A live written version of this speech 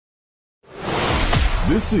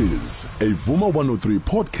This is a Vuma 103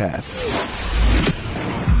 podcast.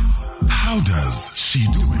 How does she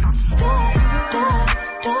do it?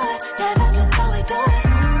 Yeah, that's just how we do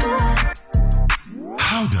it.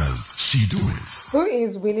 How does she do it? Who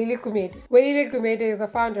is Welile Gumede? Welile Gumede is the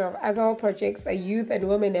founder of Azal Projects, a youth and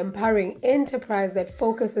women empowering enterprise that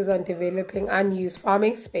focuses on developing unused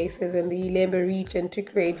farming spaces in the Ilembe region to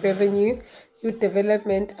create revenue, youth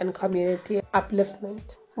development, and community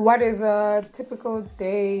upliftment. What is a typical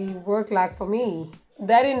day work like for me?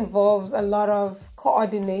 That involves a lot of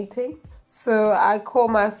coordinating. So I call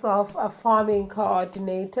myself a farming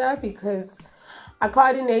coordinator because I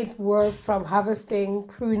coordinate work from harvesting,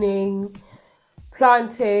 pruning,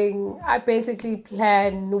 planting. I basically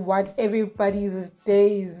plan what everybody's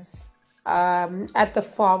days at the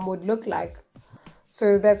farm would look like.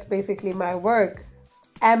 So that's basically my work.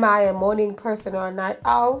 Am I a morning person or a night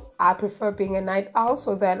owl? I prefer being a night owl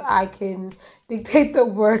so that I can dictate the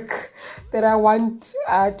work that I want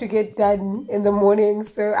to get done in the morning.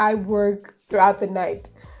 So I work throughout the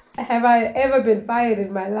night. Have I ever been fired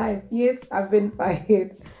in my life? Yes, I've been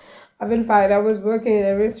fired. I was working in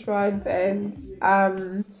a restaurant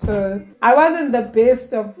and so I wasn't the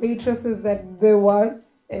best of waitresses that there was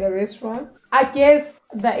in a restaurant. I guess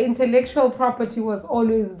the intellectual property was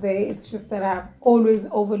always there. It's just that I've always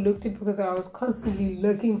overlooked it because I was constantly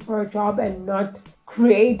looking for a job and not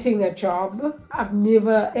creating a job. I've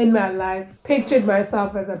never in my life pictured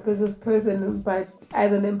myself as a business person, but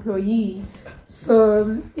as an employee.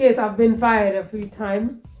 So yes, I've been fired a few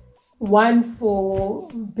times. One for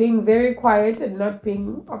being very quiet and not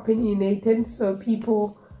being opinionated. So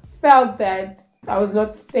people felt that I was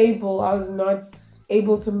not stable. I was not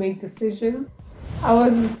able to make decisions. I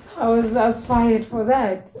was fired for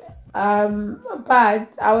that. But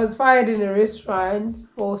I was fired in a restaurant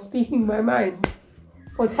for speaking my mind,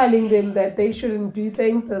 for telling them that they shouldn't do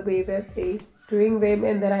things the way that they're doing them,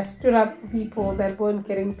 and that I stood up for people that weren't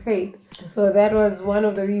getting paid. So that was one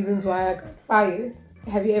of the reasons why I got fired.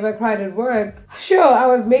 Have you ever cried at work? Sure, I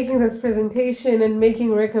was making this presentation and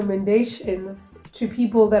making recommendations to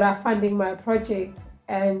people that are funding my project.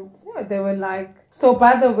 And they were like, so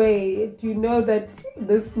by the way, do you know that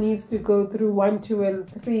this needs to go through 1, 2,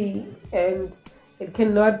 and 3 and it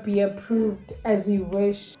cannot be approved as you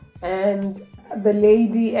wish? And the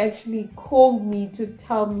lady actually called me to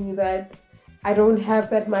tell me that I don't have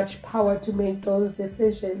that much power to make those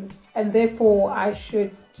decisions. And therefore I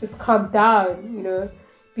should just calm down,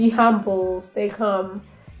 be humble, stay calm,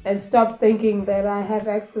 and stop thinking that I have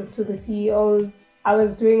access to the CEOs. I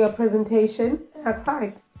was doing a presentation and I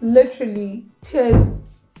cried. Literally, tears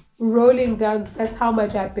rolling down. That's how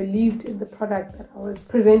much I believed in the product that I was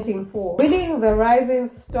presenting for. Winning the Rising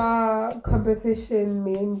Star competition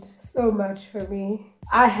meant so much for me.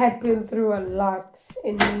 I had been through a lot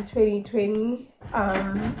in 2020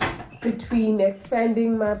 between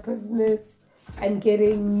expanding my business and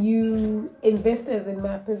getting new investors in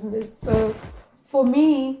my business. So for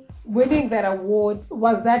me, winning that award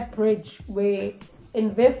was that bridge where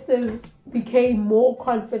investors became more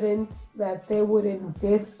confident that they would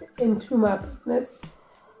invest into my business.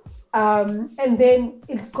 And then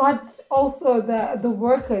it got also the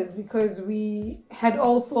workers, because we had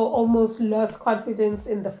also almost lost confidence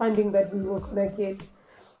in the funding that we were going to get.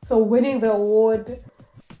 So winning the award,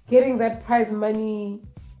 getting that prize money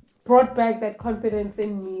brought back that confidence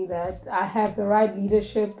in me that I have the right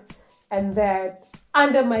leadership and that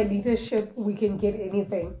under my leadership we can get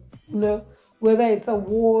anything, whether it's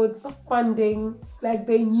awards or funding. Like,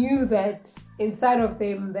 they knew that inside of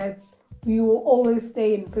them that we will always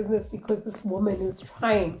stay in business because this woman is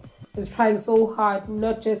trying so hard,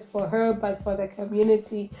 not just for her, but for the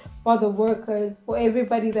community, for the workers, for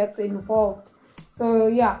everybody that's involved. So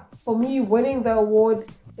yeah, for me, winning the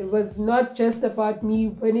award, it was not just about me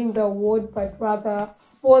winning the award, but rather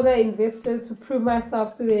for the investors, to prove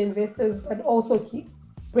myself to the investors, but also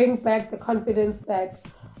bring back the confidence that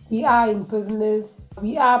we are in business.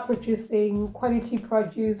 We are producing quality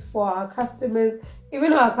produce for our customers.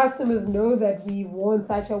 Even our customers know that we won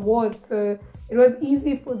such awards. So it was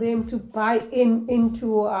easy for them to buy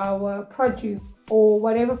into our produce or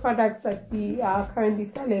whatever products that we are currently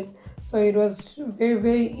selling. So it was very,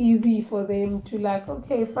 very easy for them to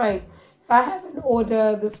okay, fine. If I have an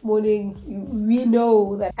order this morning, we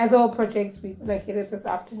know that as our projects, we're going to get it this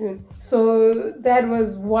afternoon. So that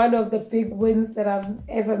was one of the big wins that I've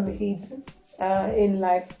ever made in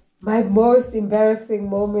life. My most embarrassing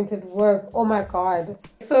moment at work, oh my God.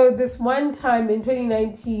 So this one time in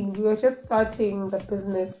 2019, we were just starting the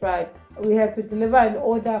business, right? We had to deliver an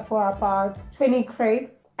order for about 20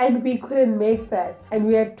 crates. and we couldn't make that. And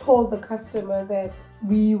we had told the customer that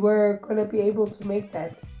we were going to be able to make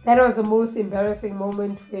that. That was the most embarrassing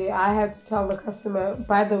moment where I had to tell the customer,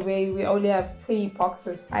 by the way, we only have 3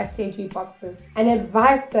 boxes, 5 kg boxes. An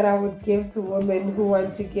advice that I would give to women who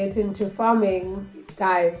want to get into farming,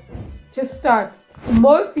 guys, just start.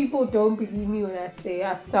 Most people don't believe me when I say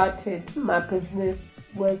I started my business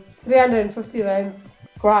with 350 rands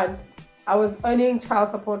grant. I was earning child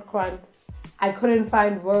support grant. I couldn't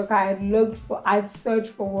find work. I'd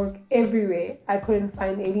searched for work everywhere. I couldn't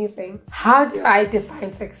find anything. How do I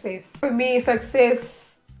define success? For me,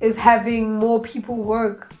 success is having more people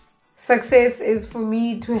work. Success is for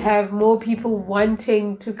me to have more people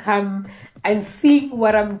wanting to come and see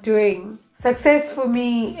what I'm doing. Success for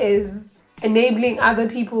me is enabling other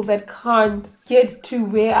people that can't get to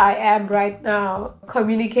where I am right now,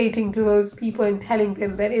 communicating to those people and telling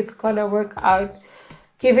them that it's gonna work out,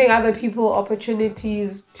 giving other people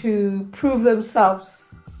opportunities to prove themselves,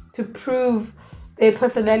 to prove their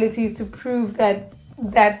personalities, to prove that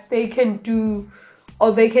they can do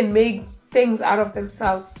or they can make things out of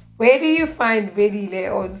themselves. Where do you find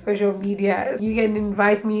Welile on social media? You can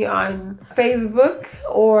invite me on Facebook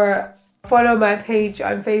or follow my page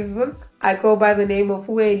on Facebook. I go by the name of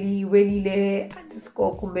Welile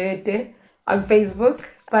 _Gumede on Facebook.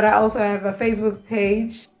 But I also have a Facebook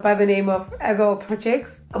page by the name of As All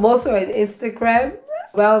Projects. I'm also on Instagram,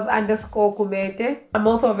 Wells_Gumede. I'm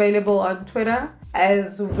also available on Twitter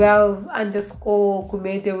as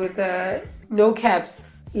Wells_Gumede with no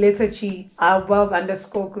caps, letter G,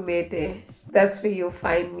 Wells_Gumede. That's where you'll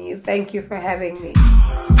find me. Thank you for having me.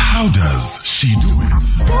 How does she do it?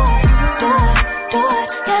 Do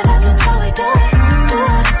it, yeah, that's just how we do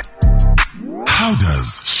it. How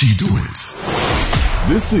does she do it?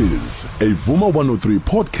 This is a Vuma 103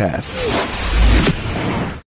 podcast.